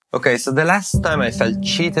Okay, so the last time I felt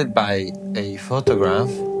cheated by a photograph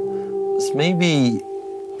was maybe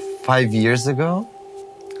 5 years ago.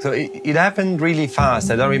 So it happened really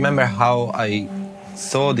fast. I don't remember how I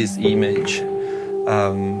saw this image.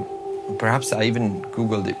 Perhaps I even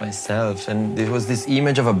Googled it myself, and it was this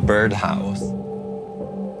image of a birdhouse.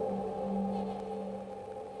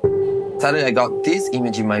 Suddenly I got this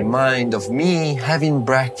image in my mind of me having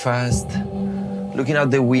breakfast, looking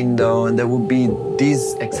out the window, and there would be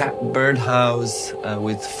this exact birdhouse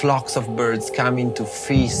with flocks of birds coming to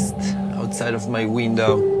feast outside of my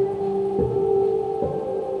window.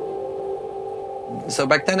 So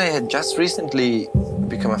back then I had just recently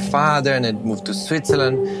become a father and I'd moved to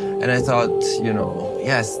Switzerland, and I thought,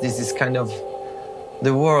 yes, this is kind of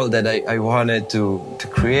the world that I wanted to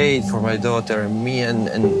create for my daughter and me, and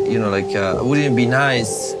wouldn't it be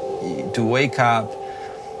nice to wake up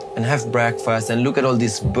and have breakfast and look at all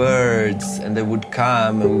these birds, and they would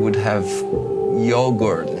come and we would have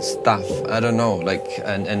yogurt and stuff, I don't know,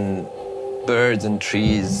 and birds and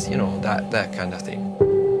trees, that kind of thing.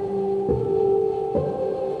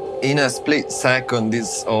 In a split second,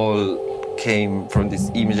 this all came from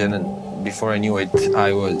this image, and before I knew it,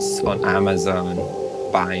 I was on Amazon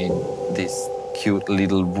buying this cute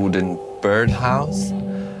little wooden birdhouse.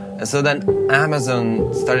 And so then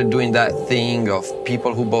Amazon started doing that thing of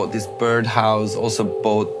people who bought this birdhouse also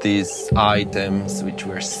bought these items which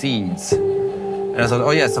were seeds. And I thought,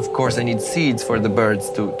 oh yes, of course I need seeds for the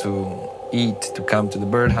birds to eat, to come to the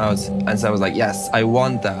birdhouse. And so I was like, yes, I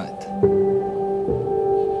want that.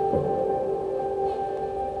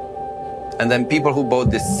 And then people who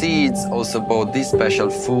bought the seeds also bought this special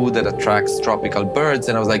food that attracts tropical birds.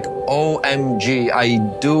 And I was like, OMG, I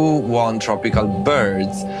do want tropical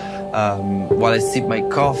birds. While I sip my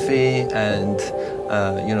coffee and,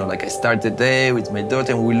 I start the day with my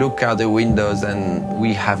daughter, and we look out the windows and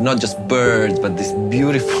we have not just birds, but these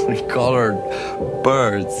beautifully colored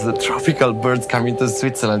birds, the tropical birds coming to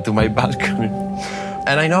Switzerland, to my balcony.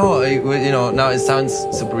 And I know, now it sounds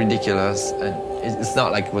super ridiculous, and it's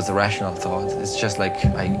not like it was a rational thought. It's just like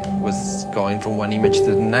I was going from one image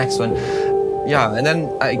to the next one. Yeah, and then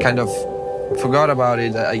I kind of forgot about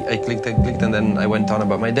it. I clicked, and then I went on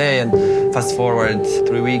about my day, and fast forward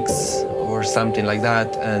 3 weeks or something like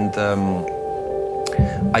that, and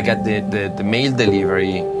I got the mail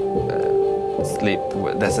delivery slip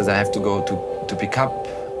that says I have to go to pick up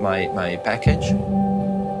my package.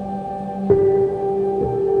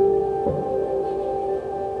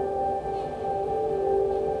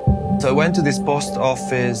 So I went to this post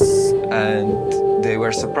office, and they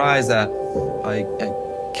were surprised that I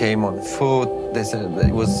came on foot. They said that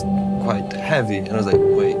it was quite heavy, and I was like,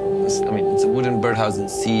 wait, it's a wooden birdhouse and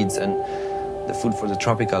seeds and the food for the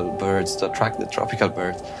tropical birds, to attract the tropical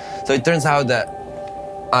birds. So it turns out that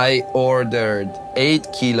I ordered 8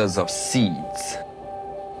 kilos of seeds.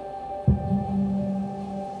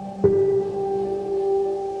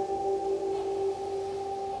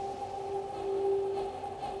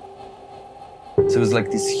 So it was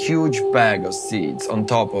like this huge bag of seeds on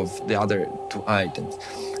top of the other 2 items.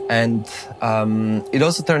 And it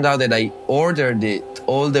also turned out that I ordered it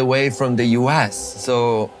all the way from the US.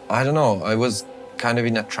 So I don't know, I was kind of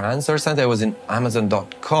in a trance or something. I was in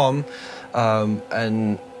Amazon.com,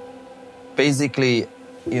 and basically,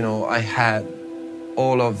 I had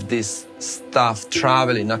all of this stuff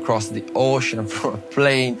traveling across the ocean from a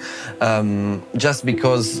plane, just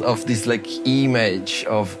because of this image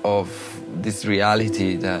of this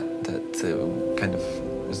reality that kind of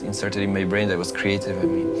was inserted in my brain, that was creative in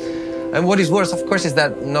me. And what is worse, of course, is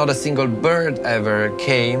that not a single bird ever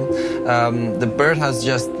came. The birdhouse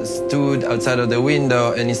just stood outside of the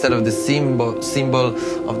window, and instead of the symbol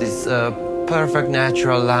of this perfect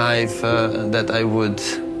natural life that I would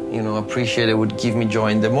appreciate, it would give me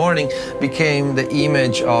joy in the morning, became the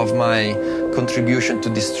image of my contribution to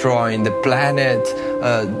destroying the planet.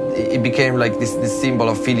 It became like this symbol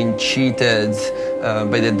of feeling cheated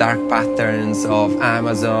by the dark patterns of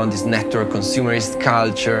Amazon, this network consumerist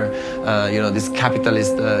culture, this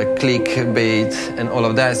capitalist clickbait and all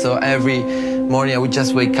of that. So every morning I would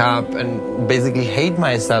just wake up and basically hate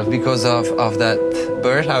myself because of that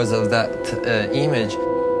birdhouse, of that image.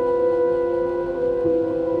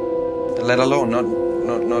 Let alone not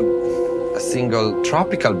a single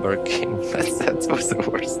tropical bird came. That was the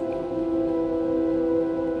worst.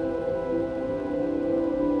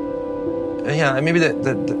 Yeah, and maybe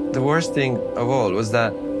the worst thing of all was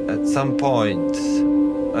that at some point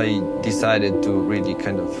I decided to really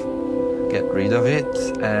kind of get rid of it,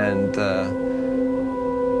 and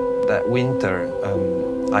that winter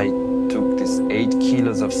I took these 8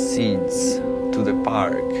 kilos of seeds to the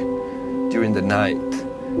park during the night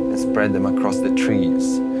and spread them across the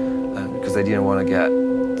trees because I didn't want to get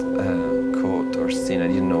caught or seen. I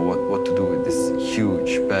didn't know what to do with this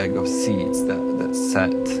huge bag of seeds that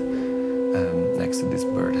sat next to this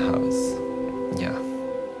birdhouse. Yeah.